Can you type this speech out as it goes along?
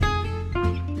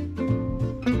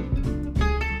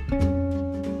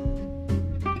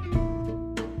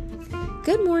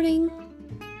Good morning.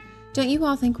 Don't you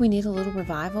all think we need a little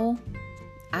revival?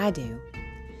 I do.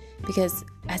 Because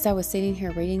as I was sitting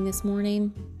here reading this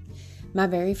morning, my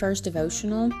very first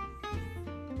devotional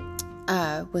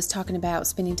was talking about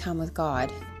spending time with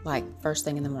God, like first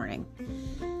thing in the morning.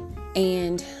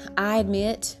 And I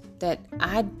admit that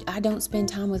I don't spend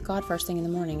time with God first thing in the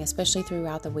morning, especially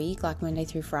throughout the week, like Monday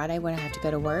through Friday when I have to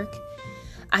go to work.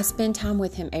 I spend time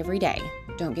with Him every day.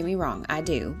 Don't get me wrong, I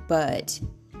do. But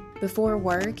before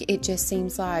work, it just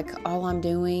seems like all I'm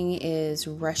doing is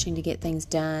rushing to get things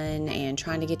done and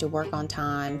trying to get to work on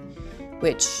time,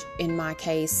 which in my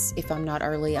case, if I'm not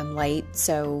early, I'm late.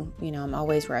 So, I'm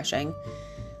always rushing.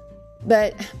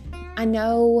 But I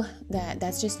know that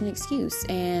that's just an excuse,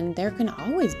 and there can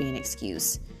always be an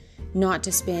excuse not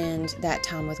to spend that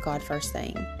time with God first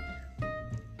thing.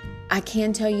 I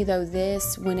can tell you though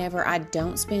this, whenever I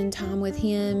don't spend time with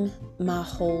Him, my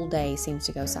whole day seems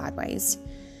to go sideways.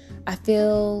 I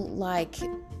feel like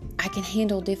I can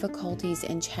handle difficulties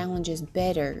and challenges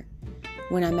better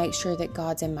when I make sure that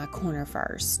God's in my corner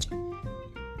first.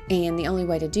 And the only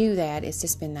way to do that is to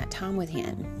spend that time with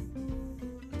Him.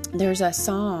 There's a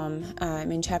psalm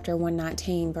in chapter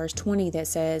 119, verse 20 that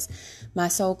says, "My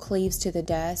soul cleaves to the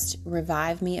dust,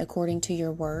 revive me according to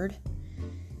your word."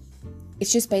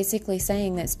 It's just basically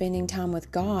saying that spending time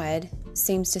with God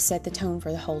seems to set the tone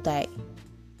for the whole day.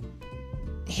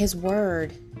 His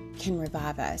word can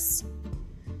revive us.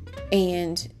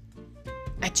 And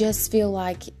I just feel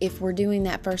like if we're doing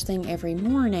that first thing every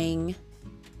morning,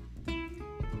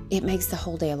 it makes the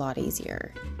whole day a lot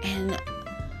easier. And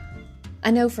I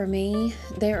know for me,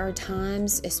 there are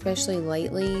times, especially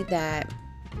lately, that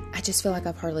I just feel like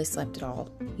I've hardly slept at all.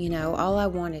 All I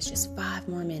want is just 5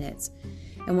 more minutes.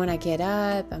 And when I get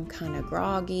up, I'm kind of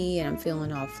groggy and I'm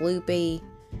feeling all floopy.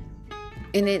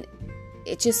 And it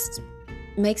just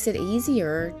makes it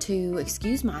easier to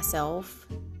excuse myself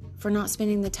for not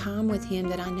spending the time with Him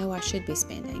that I know I should be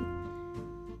spending.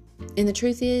 And the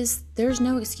truth is, there's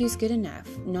no excuse good enough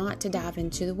not to dive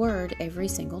into the Word every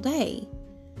single day.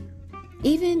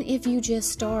 Even if you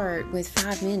just start with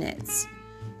 5 minutes,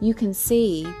 you can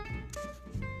see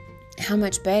how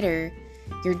much better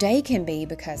your day can be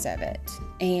because of it.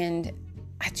 And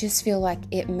I just feel like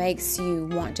it makes you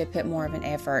want to put more of an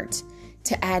effort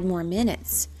to add more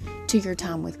minutes to your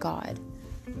time with God.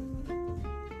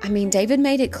 David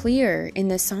made it clear in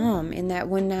the Psalm, in that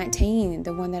 119,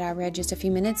 the one that I read just a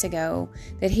few minutes ago,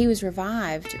 that he was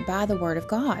revived by the Word of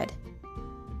God.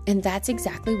 And that's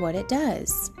exactly what it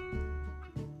does.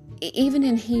 Even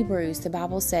in Hebrews, the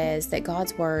Bible says that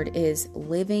God's Word is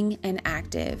living and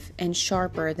active and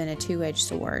sharper than a two-edged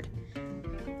sword.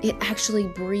 It actually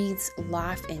breathes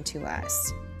life into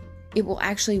us. It will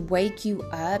actually wake you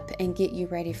up and get you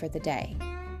ready for the day.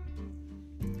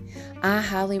 I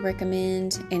highly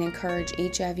recommend and encourage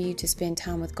each of you to spend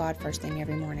time with God first thing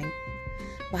every morning.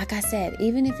 Like I said,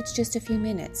 even if it's just a few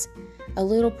minutes, a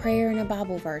little prayer and a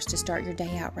Bible verse to start your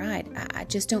day out right, I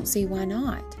just don't see why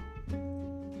not.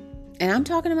 And I'm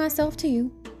talking to myself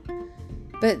too.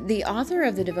 But the author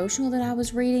of the devotional that I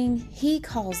was reading, he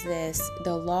calls this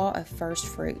the law of first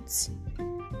fruits.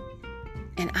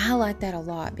 And I like that a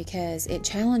lot because it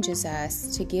challenges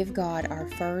us to give God our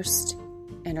first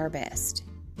and our best.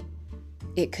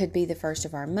 It could be the first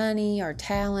of our money, our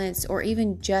talents, or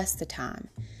even just the time.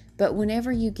 But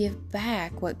whenever you give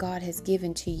back what God has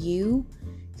given to you,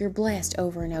 you're blessed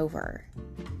over and over.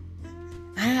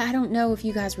 I don't know if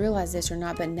you guys realize this or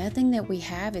not, but nothing that we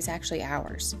have is actually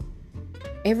ours.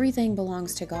 Everything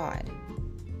belongs to God.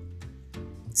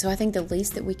 So I think the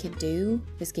least that we could do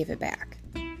is give it back.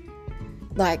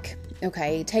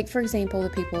 Take for example the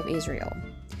people of Israel.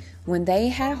 When they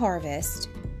had a harvest,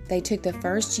 they took the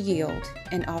first yield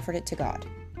and offered it to God.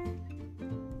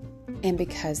 And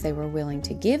because they were willing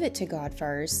to give it to God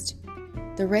first,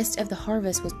 the rest of the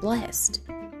harvest was blessed.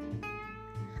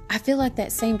 I feel like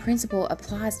that same principle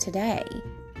applies today.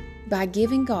 By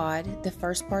giving God the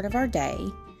first part of our day,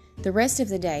 the rest of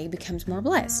the day becomes more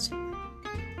blessed.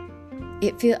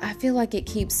 I feel like it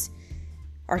keeps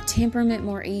our temperament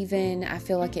more even. I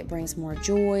feel like it brings more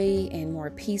joy and more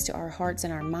peace to our hearts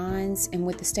and our minds. And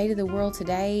with the state of the world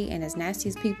today, and as nasty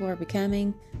as people are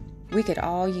becoming, we could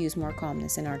all use more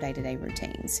calmness in our day-to-day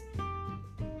routines.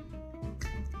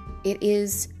 It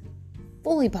is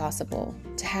fully possible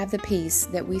to have the peace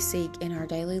that we seek in our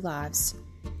daily lives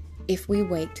if we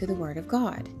wake to the Word of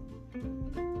God.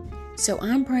 So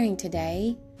I'm praying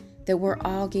today that we're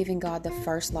all giving God the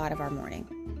first light of our morning,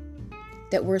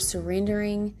 that we're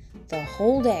surrendering the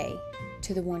whole day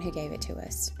to the one who gave it to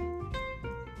us.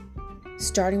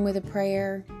 Starting with a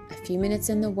prayer, a few minutes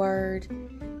in the Word,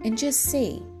 and just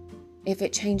see if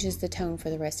it changes the tone for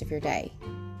the rest of your day.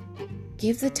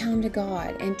 Give the time to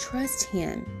God and trust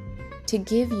Him to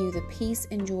give you the peace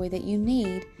and joy that you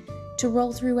need to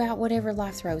roll throughout whatever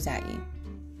life throws at you.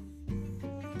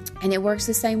 And it works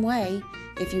the same way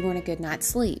if you want a good night's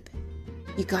sleep.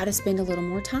 You got to spend a little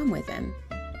more time with Him.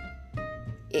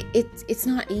 It's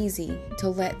not easy to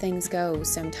let things go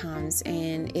sometimes,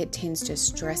 and it tends to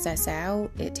stress us out.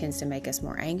 It tends to make us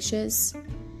more anxious,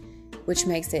 which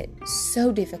makes it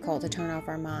so difficult to turn off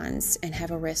our minds and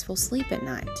have a restful sleep at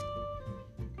night.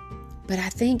 But I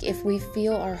think if we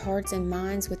fill our hearts and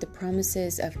minds with the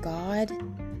promises of God,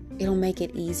 it'll make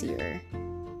it easier.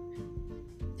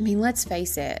 I mean, let's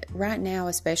face it, right now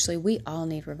especially, we all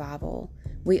need revival.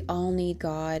 We all need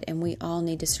God, and we all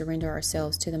need to surrender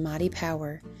ourselves to the mighty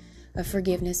power of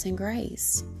forgiveness and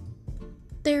grace.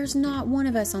 There's not one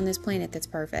of us on this planet that's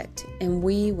perfect, and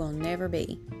we will never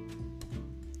be.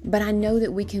 But I know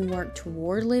that we can work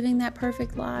toward living that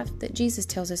perfect life that Jesus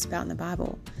tells us about in the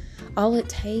Bible. All it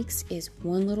takes is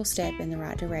one little step in the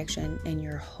right direction, and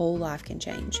your whole life can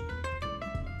change.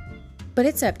 But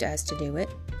it's up to us to do it.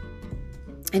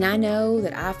 And I know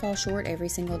that I fall short every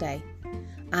single day.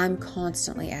 I'm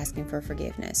constantly asking for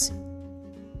forgiveness.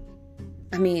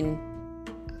 I mean,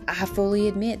 I fully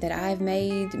admit that I've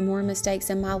made more mistakes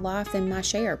in my life than my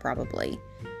share, probably.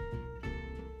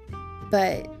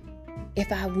 But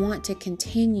if I want to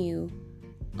continue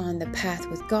on the path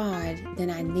with God, then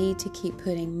I need to keep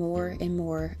putting more and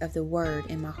more of the Word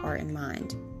in my heart and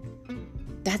mind.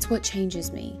 That's what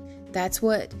changes me. That's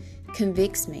what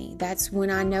convicts me. That's when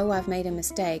I know I've made a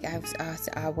mistake. I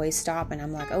always stop and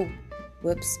I'm like, oh,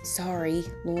 whoops, sorry,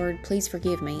 Lord, please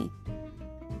forgive me.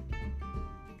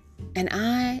 And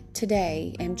I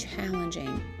today am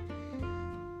challenging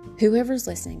whoever's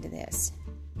listening to this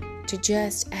to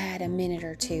just add a minute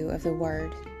or two of the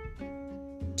Word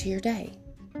to your day.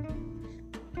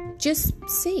 Just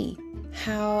see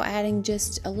how adding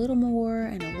just a little more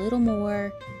and a little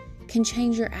more can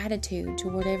change your attitude to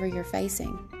whatever you're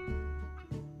facing.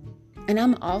 And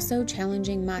I'm also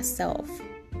challenging myself.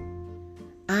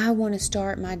 I want to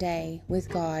start my day with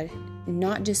God,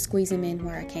 not just squeeze Him in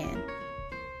where I can.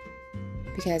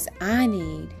 Because I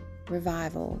need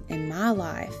revival in my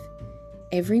life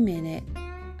every minute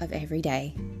of every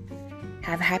day.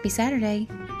 Have a happy Saturday.